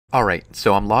Alright,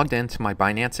 so I'm logged into my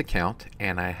Binance account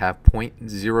and I have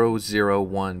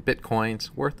 0.001 Bitcoins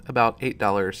worth about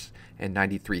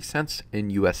 $8.93 in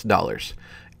US dollars.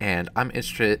 And I'm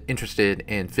interested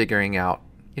in figuring out,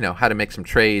 how to make some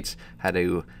trades, how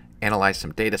to analyze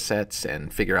some data sets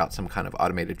and figure out some kind of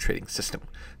automated trading system.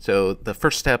 So the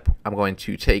first step I'm going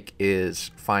to take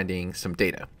is finding some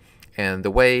data. And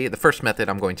the first method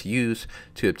I'm going to use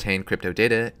to obtain crypto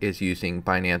data is using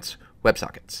Binance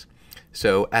Websockets.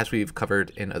 So as we've covered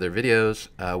in other videos,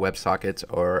 WebSockets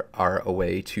are a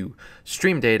way to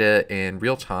stream data in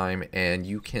real time, and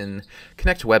you can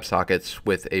connect to WebSockets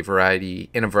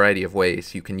in a variety of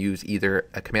ways. You can use either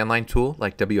a command line tool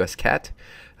like wscat.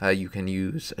 You can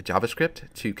use a JavaScript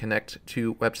to connect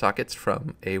to WebSockets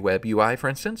from a web UI, for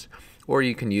instance, or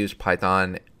you can use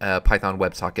Python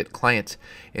WebSocket client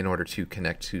in order to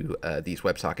connect to these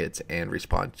WebSockets and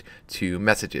respond to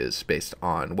messages based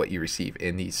on what you receive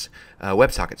in these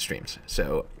WebSocket streams.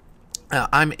 So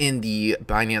I'm in the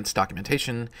Binance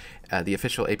documentation, the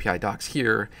official API docs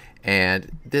here,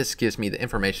 and this gives me the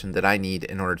information that I need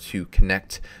in order to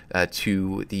connect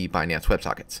to the Binance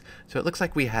WebSockets. So it looks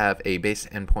like we have a base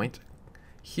endpoint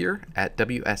here at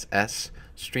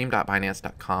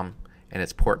wsstream.binance.com, and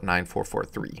it's port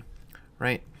 9443,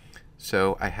 right?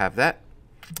 So I have that,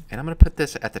 and I'm going to put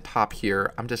this at the top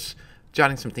here. I'm just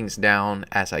jotting some things down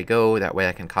as I go. That way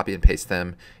I can copy and paste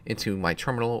them into my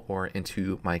terminal or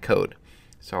into my code.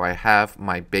 So I have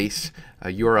my base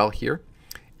URL here,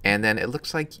 and then it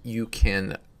looks like you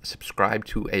can subscribe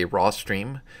to a raw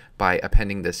stream by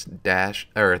appending this /ws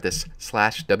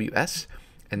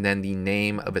and then the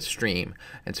name of a stream.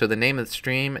 And so the name of the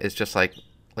stream is just like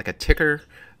a ticker.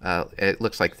 It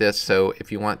looks like this. So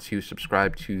if you want to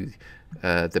subscribe to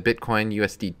the Bitcoin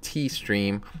USDT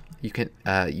stream, you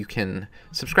can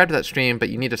subscribe to that stream, but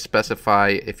you need to specify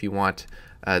if you want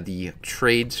the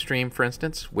trade stream, for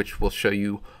instance, which will show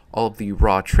you all of the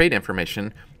raw trade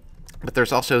information. But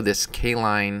there's also this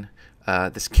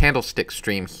this Candlestick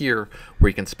stream here, where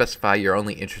you can specify you're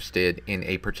only interested in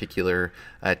a particular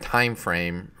time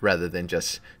frame rather than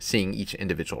just seeing each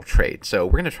individual trade. So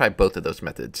we're going to try both of those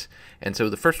methods. And so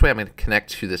the first way I'm going to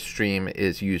connect to this stream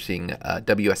is using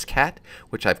wscat,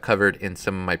 which I've covered in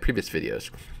some of my previous videos.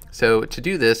 So to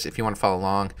do this, if you want to follow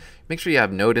along, make sure you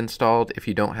have Node installed. If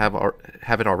you don't have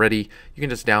it already, you can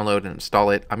just download and install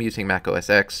it. I'm using Mac OS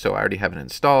X, so I already have it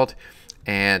installed.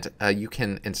 And you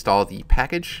can install the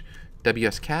package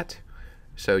wscat.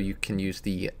 So you can use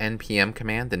the npm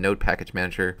command, the node package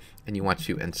manager, and you want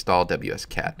to install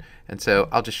wscat. And so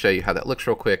I'll just show you how that looks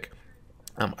real quick.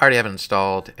 I already have it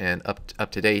installed and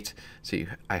up to date, so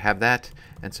I have that.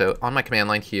 And so on my command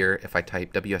line here, if I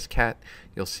type wscat,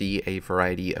 you'll see a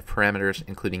variety of parameters,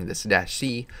 including this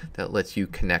 -c that lets you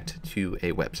connect to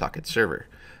a WebSocket server.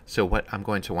 So what I'm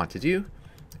going to want to do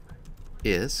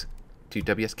is do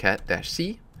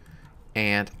wscat-c,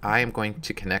 and I am going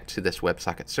to connect to this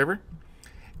WebSocket server,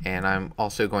 and I'm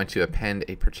also going to append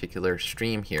a particular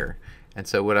stream here. And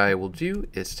so what I will do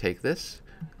is take this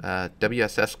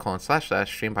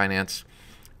wss://stream Binance,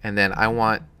 and then I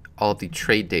want all of the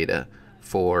trade data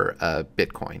for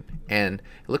Bitcoin. And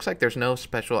it looks like there's no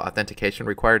special authentication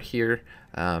required here.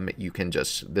 You can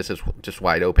this is just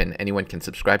wide open. Anyone can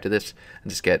subscribe to this and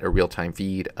just get a real-time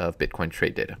feed of Bitcoin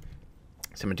trade data.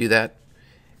 So I'm going to do that,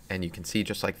 and you can see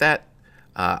just like that,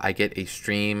 I get a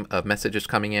stream of messages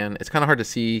coming in. It's kind of hard to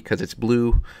see because it's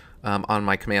blue on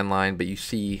my command line, but you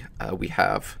see we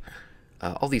have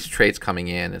all these trades coming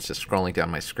in. It's just scrolling down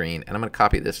my screen, and I'm going to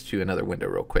copy this to another window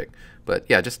real quick. But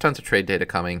yeah, just tons of trade data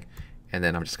coming, and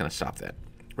then I'm just going to stop that.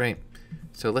 Right.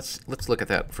 So let's look at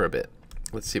that for a bit.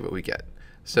 Let's see what we get.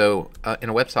 So in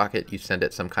a WebSocket, you send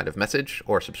it some kind of message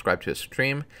or subscribe to a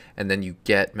stream, and then you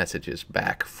get messages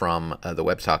back from the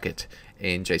WebSocket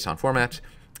in JSON format.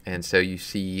 And so you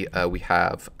see we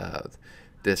have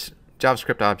this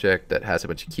JavaScript object that has a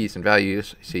bunch of keys and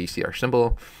values. So you see our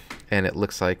symbol, and it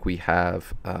looks like we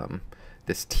have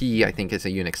this T, I think, is a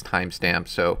Unix timestamp.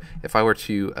 So if I were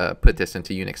to put this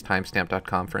into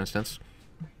unixtimestamp.com, for instance,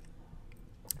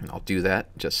 and I'll do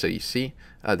that just so you see.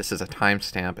 This is a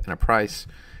timestamp and a price.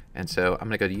 And so I'm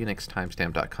going to go to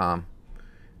unixtimestamp.com.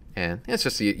 And it's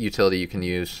just a utility you can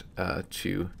use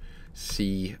to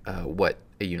see what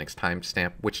a Unix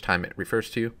timestamp, which time it refers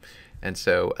to. And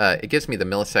so it gives me the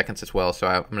milliseconds as well. So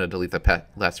I'm going to delete the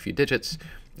last few digits.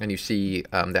 And you see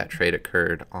that trade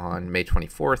occurred on May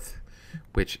 24th,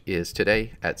 which is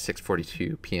today at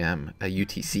 6:42 p.m.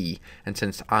 UTC. And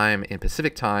since I'm in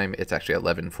Pacific time, it's actually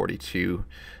 11:42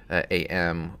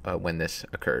 a.m. When this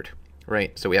occurred.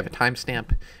 Right, so we have a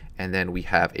timestamp, and then we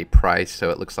have a price. So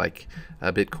it looks like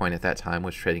Bitcoin at that time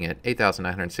was trading at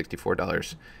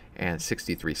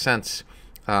 $8,964.63.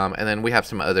 And then we have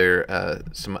some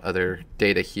other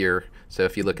data here. So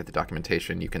if you look at the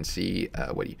documentation, you can see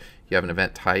you have an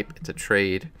event type. It's a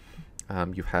trade.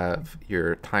 You have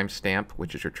your timestamp,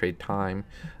 which is your trade time.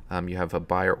 You have a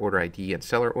buyer order ID and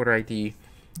seller order ID,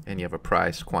 and you have a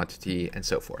price, quantity, and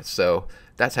so forth. So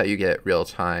that's how you get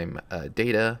real-time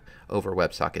data over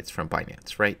WebSockets from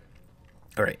Binance, right?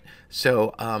 All right,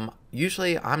 so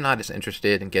usually I'm not as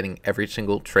interested in getting every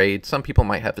single trade. Some people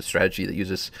might have a strategy that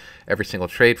uses every single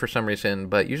trade for some reason,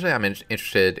 but usually I'm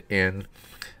interested in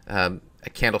a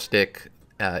candlestick.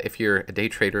 If you're a day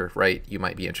trader, right, you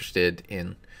might be interested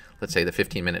in, let's say, the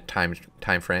 15-minute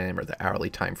time frame or the hourly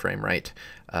time frame, right?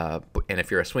 And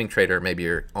if you're a swing trader, maybe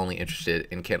you're only interested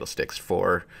in candlesticks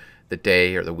for the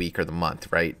day or the week or the month,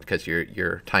 right? Because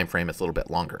your time frame is a little bit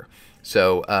longer.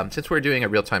 So since we're doing a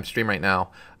real-time stream right now,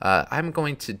 I'm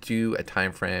going to do a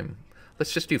time frame.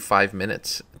 Let's just do 5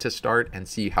 minutes to start and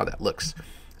see how that looks.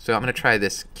 So I'm going to try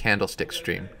this candlestick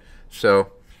stream.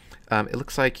 So it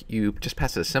looks like you just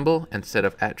pass it a symbol instead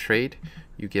of @trade.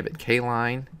 You give it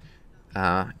K-line.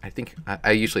 I think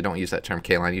I usually don't use that term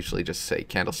K-line. I usually just say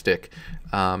candlestick.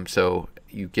 So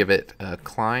you give it a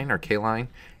Klein or K-line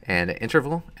and an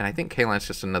interval, and I think K-line is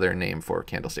just another name for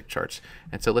candlestick charts.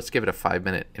 And so let's give it a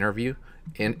 5-minute interval.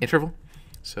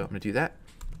 So I'm going to do that,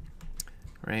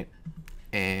 right?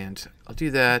 And I'll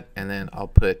do that, and then I'll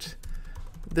put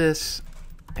this,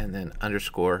 and then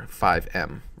underscore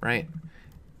 5M, right?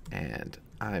 And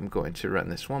I'm going to run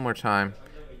this one more time,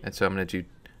 and so I'm going to do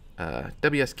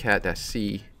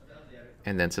wscat-c,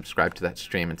 and then subscribe to that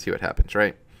stream and see what happens,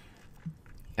 right?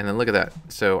 And then look at that.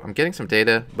 So I'm getting some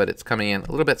data, but it's coming in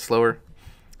a little bit slower.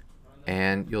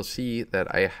 And you'll see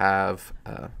that I have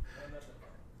a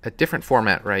different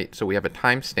format, right? So we have a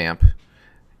timestamp,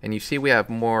 and you see we have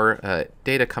more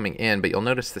data coming in, but you'll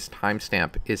notice this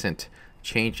timestamp isn't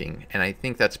changing. And I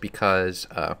think that's because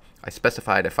I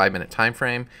specified a 5-minute time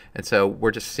frame, and so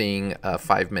we're just seeing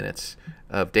 5 minutes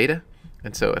of data.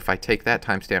 And so if I take that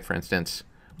timestamp, for instance,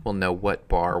 we'll know what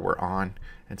bar we're on.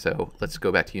 And so let's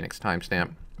go back to Unix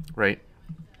timestamp, right?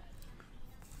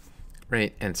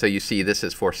 Right, and so you see this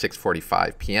is for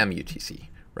 6:45 p.m. UTC,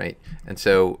 right? And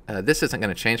so this isn't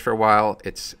going to change for a while.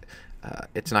 It's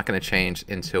not going to change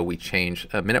until we change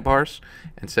minute bars.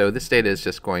 And so this data is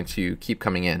just going to keep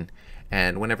coming in.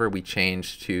 And whenever we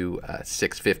change to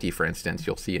 6:50, for instance,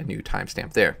 you'll see a new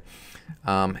timestamp there.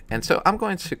 And so I'm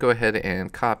going to go ahead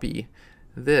and copy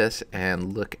this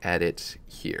and look at it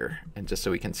here, and just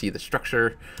so we can see the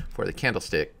structure for the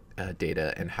candlestick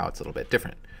data and how it's a little bit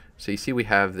different. So you see we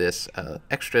have this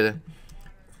extra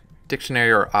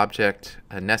dictionary or object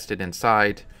nested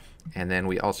inside, and then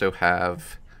we also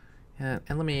have and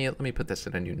let me put this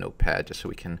in a new notepad just so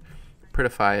we can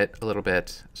prettify it a little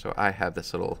bit. So I have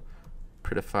this little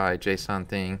prettify JSON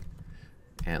thing,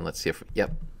 and let's see if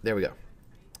yep, there we go.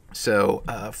 So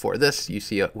for this, you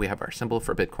see we have our symbol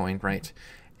for Bitcoin, right?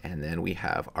 And then we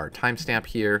have our timestamp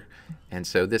here. And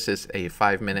so this is a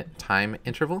 5-minute time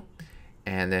interval.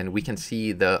 And then we can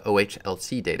see the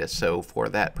OHLC data. So for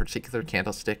that particular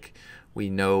candlestick, we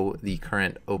know the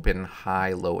current open,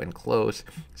 high, low, and close.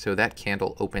 So that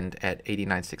candle opened at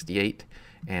 89.68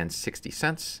 and 60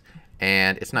 cents.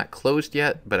 And it's not closed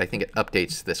yet, but I think it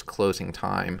updates this closing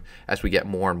time as we get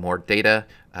more and more data.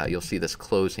 You'll see this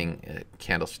closing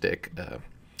candlestick.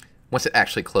 Once it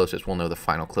actually closes, we'll know the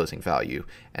final closing value.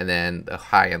 And then the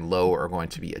high and low are going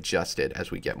to be adjusted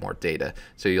as we get more data.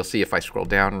 So you'll see if I scroll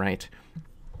down, right,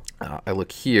 I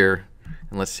look here,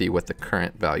 and let's see what the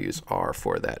current values are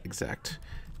for that exact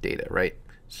data, right?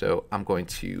 So I'm going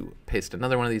to paste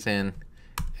another one of these in,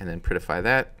 and then prettify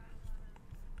that.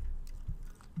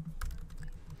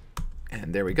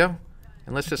 And there we go.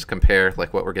 And let's just compare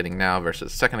like what we're getting now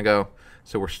versus a second ago.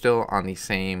 So we're still on the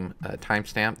same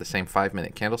timestamp, the same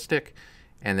 5-minute candlestick.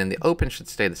 And then the open should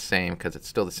stay the same because it's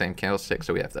still the same candlestick.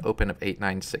 So we have the open of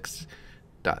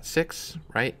 896.6,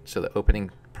 right? So the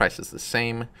opening price is the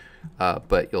same,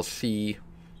 but you'll see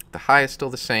the high is still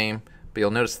the same, but you'll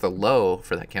notice the low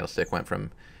for that candlestick went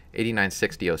from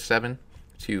 89.60.07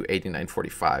 to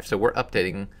 89.45. So we're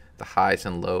updating the highs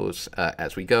and lows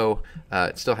as we go.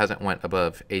 It still hasn't went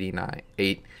above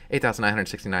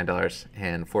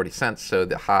 $8,969.40. So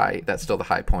the high, that's still the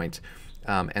high point,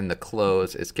 and the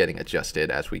close is getting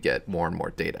adjusted as we get more and more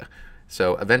data.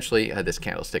 So eventually this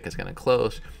candlestick is going to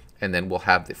close, and then we'll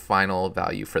have the final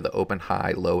value for the open,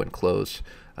 high, low, and close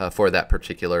for that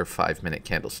particular 5-minute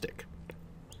candlestick.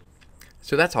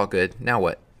 So that's all good. Now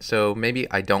what? So maybe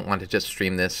I don't want to just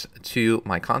stream this to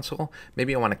my console.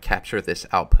 Maybe I want to capture this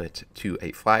output to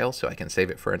a file so I can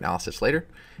save it for analysis later.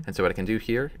 And so what I can do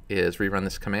here is rerun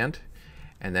this command,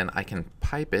 and then I can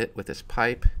pipe it with this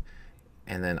pipe,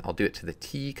 and then I'll do it to the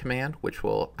T command, which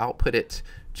will output it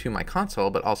to my console,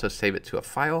 but also save it to a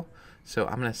file. So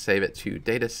I'm going to save it to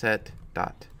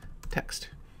dataset.txt,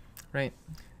 right?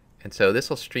 And so this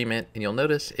will stream it, and you'll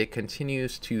notice it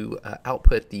continues to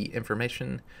output the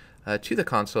information to the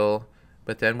console.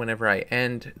 But then whenever I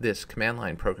end this command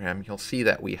line program, you'll see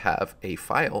that we have a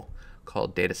file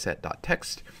called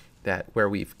dataset.txt where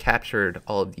we've captured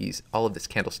all of this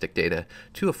Candlestick data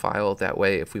to a file. That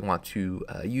way, if we want to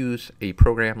use a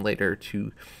program later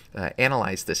to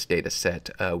analyze this data set,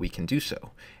 we can do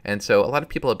so. And so a lot of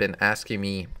people have been asking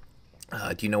me,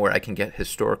 do you know where I can get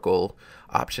historical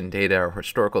option data or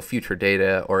historical future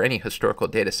data or any historical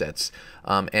data sets?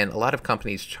 And a lot of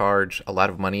companies charge a lot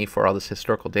of money for all this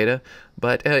historical data.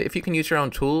 But if you can use your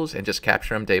own tools and just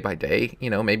capture them day by day,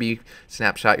 maybe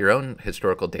snapshot your own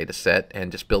historical data set and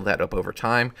just build that up over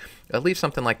time. Leave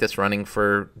something like this running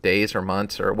for days or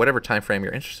months or whatever time frame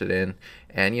you're interested in,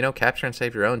 and capture and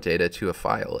save your own data to a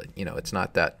file. It's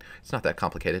not that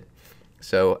complicated.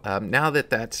 So now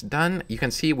that that's done, you can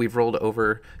see we've rolled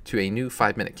over to a new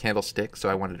 5-minute candlestick. So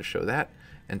I wanted to show that.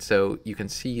 And so you can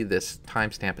see this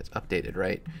timestamp is updated,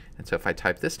 right? And so if I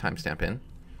type this timestamp in,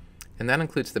 and that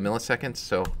includes the milliseconds.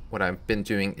 So what I've been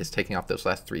doing is taking off those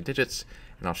last 3 digits,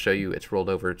 and I'll show you it's rolled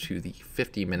over to the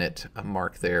 50-minute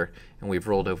mark there, and we've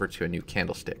rolled over to a new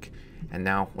candlestick. And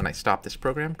now when I stop this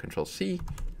program, Control C,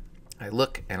 I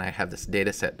look and I have this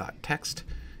dataset.txt.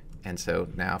 And so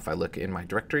now if I look in my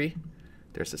directory,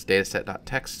 there's this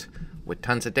dataset.txt with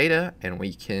tons of data, and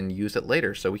we can use it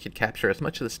later. So we could capture as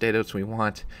much of this data as we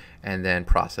want and then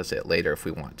process it later if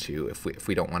we want to, if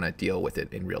we don't want to deal with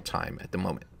it in real time at the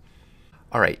moment.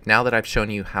 All right, now that I've shown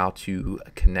you how to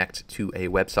connect to a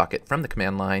WebSocket from the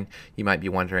command line, you might be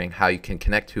wondering how you can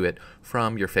connect to it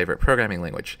from your favorite programming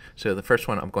language. So the first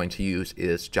one I'm going to use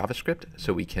is JavaScript,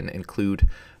 so we can include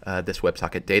this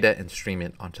WebSocket data and stream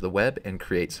it onto the web and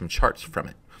create some charts from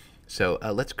it. So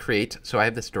let's create, so I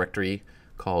have this directory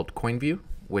called CoinView,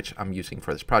 which I'm using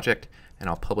for this project, and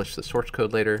I'll publish the source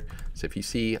code later. So if you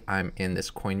see, I'm in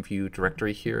this CoinView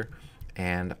directory here,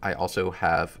 and I also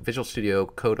have Visual Studio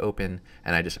Code open,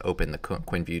 and I just open the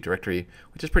CoinView directory,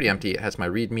 which is pretty empty. It has my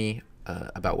README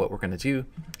about what we're going to do,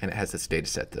 and it has this data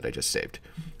set that I just saved.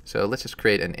 So let's just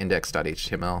create an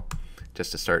index.html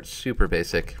just to start super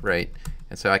basic, right?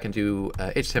 And so I can do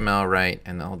HTML, right,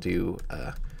 and I'll do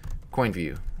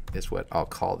CoinView is what I'll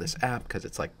call this app, because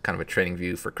it's like kind of a trading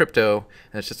view for crypto,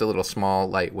 and it's just a little small,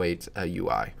 lightweight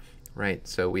UI, right?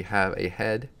 So we have a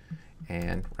head,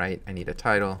 and right, I need a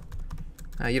title.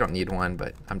 You don't need one,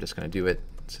 but I'm just going to do it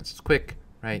since it's quick,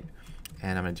 right?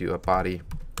 And I'm going to do a body,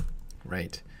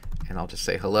 right? And I'll just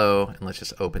say hello, and let's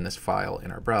just open this file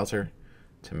in our browser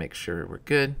to make sure we're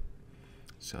good.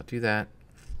 So I'll do that.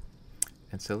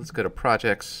 And so let's go to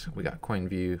projects. We got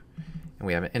CoinView, and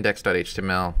we have an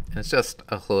index.html, and it's just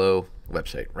a hello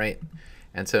website, right?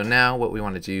 And so now what we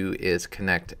want to do is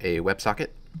connect a WebSocket.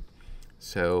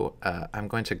 So I'm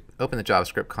going to open the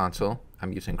JavaScript console.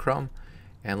 I'm using Chrome,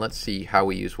 and let's see how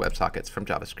we use WebSockets from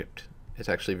JavaScript. It's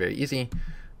actually very easy.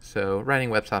 So writing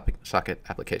WebSocket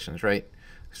applications, right?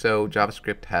 So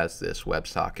JavaScript has this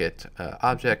WebSocket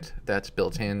object that's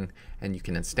built in, and you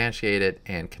can instantiate it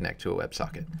and connect to a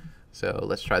WebSocket. So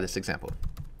let's try this example,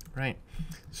 right?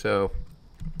 So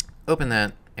open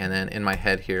that, and then in my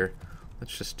head here,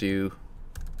 let's just do,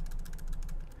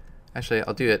 actually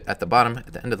I'll do it at the bottom,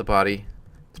 at the end of the body.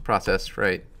 It's processed,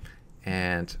 right?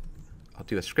 And I'll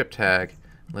do a script tag.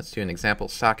 Let's do an example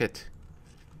socket,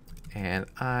 and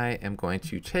I am going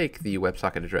to take the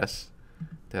WebSocket address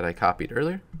that I copied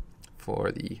earlier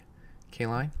for the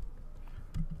K-line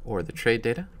or the trade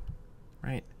data,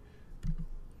 right?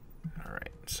 All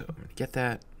right, so I'm going to get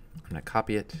that, I'm going to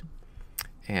copy it,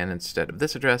 and instead of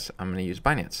this address, I'm going to use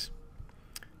Binance.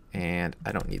 And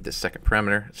I don't need this second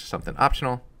parameter, it's just something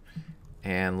optional.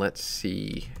 And let's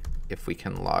see if we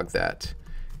can log that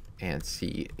and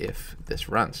see if this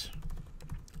runs,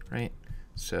 right?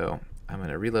 So I'm going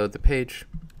to reload the page,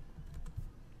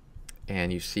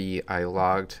 and you see I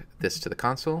logged this to the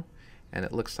console, and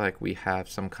it looks like we have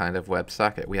some kind of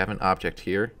WebSocket. We have an object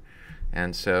here,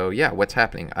 and so yeah, what's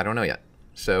happening? I don't know yet.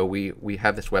 So we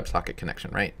have this WebSocket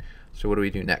connection, right? So what do we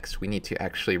do next? We need to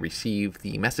actually receive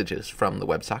the messages from the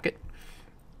WebSocket.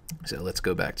 So let's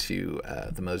go back to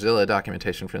the Mozilla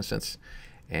documentation, for instance,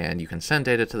 and you can send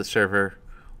data to the server,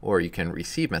 or you can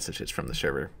receive messages from the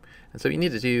server. And so what you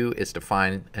need to do is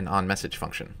define an onMessage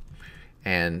function.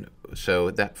 And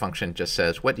so that function just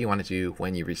says, what do you want to do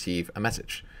when you receive a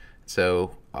message?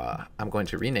 So I'm going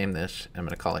to rename this. I'm going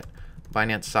to call it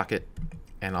Binance Socket,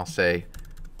 and I'll say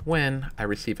when I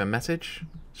receive a message,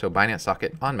 so Binance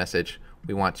Socket on message,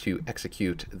 we want to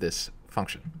execute this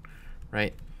function,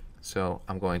 right? So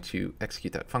I'm going to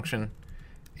execute that function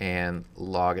and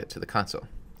log it to the console.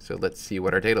 So let's see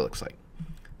what our data looks like.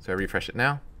 So I refresh it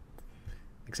now.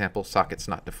 Example, sockets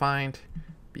not defined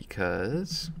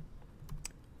because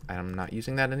I'm not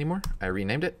using that anymore. I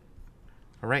renamed it.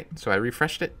 All right, so I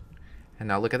refreshed it, and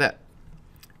now look at that.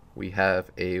 We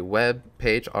have a web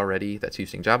page already that's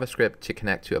using JavaScript to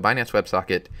connect to a Binance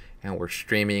WebSocket, and we're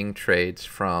streaming trades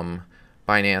from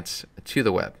Binance to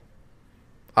the web.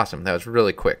 Awesome, that was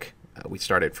really quick. We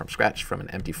started from scratch from an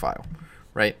empty file,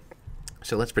 right?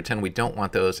 So let's pretend we don't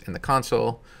want those in the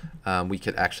console. We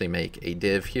could actually make a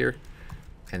div here,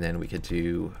 and then we could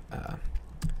do,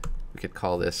 we could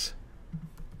call this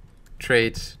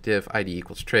trades, div ID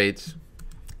equals trades,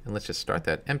 and let's just start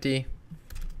that empty.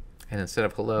 And instead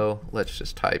of hello, let's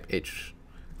just type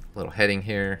little heading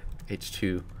here, H2,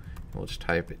 and we'll just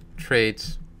type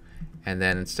trades. And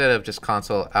then instead of just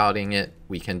console outing it,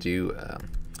 we can do,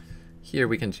 here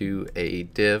we can do a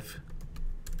div.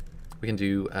 We can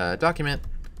do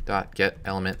document.get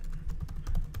element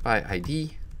by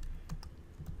ID,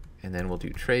 and then we'll do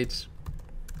trades.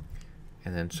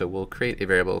 And then so we'll create a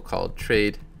variable called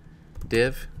trade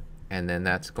div, and then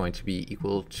that's going to be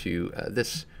equal to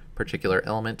this particular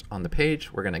element on the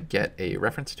page. We're going to get a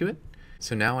reference to it.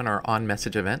 So now in our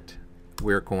onMessage event,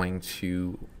 we're going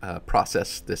to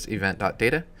process this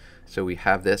event.data. So we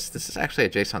have this. This is actually a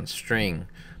JSON string,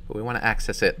 but we want to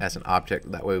access it as an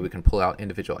object. That way we can pull out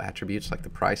individual attributes like the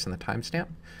price and the timestamp.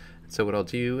 So what I'll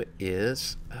do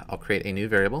is I'll create a new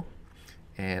variable,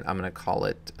 and I'm going to call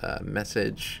it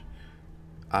message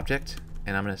object,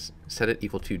 and I'm going to set it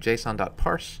equal to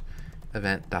json.parse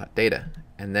event.data,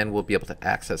 and then we'll be able to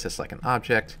access this like an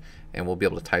object, and we'll be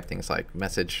able to type things like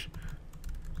message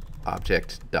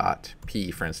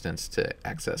object.p, for instance, to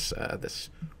access this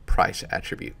price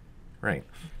attribute, right?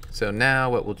 So now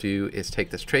what we'll do is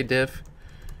take this trade div,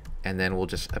 and then we'll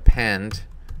just append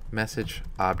message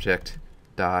object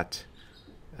dot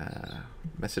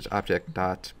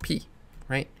p,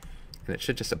 right? And it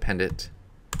should just append it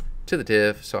to the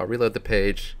div. So I'll reload the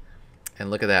page, and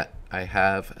look at that. I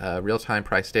have real-time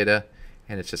price data,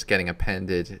 and it's just getting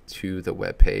appended to the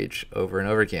web page over and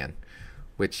over again,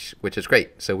 which is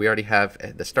great. So we already have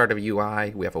at the start of a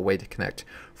UI, we have a way to connect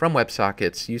from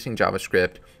WebSockets using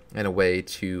JavaScript and a way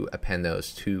to append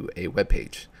those to a web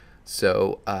page.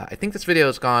 So I think this video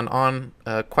has gone on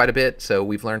quite a bit. So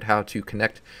we've learned how to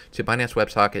connect to Binance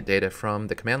WebSocket data from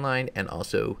the command line, and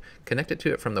also connect it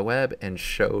to it from the web, and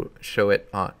show it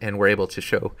on, and we're able to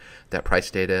show that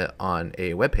price data on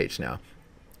a web page now.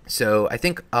 So I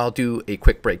think I'll do a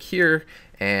quick break here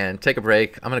and take a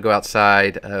break. I'm going to go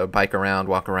outside, bike around,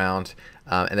 walk around,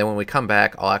 and then when we come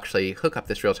back, I'll actually hook up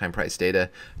this real-time price data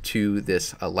to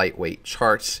this lightweight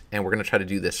charts, and we're going to try to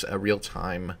do this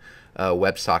real-time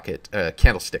WebSocket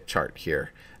Candlestick chart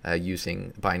here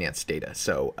using Binance data.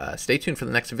 So stay tuned for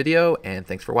the next video, and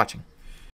thanks for watching.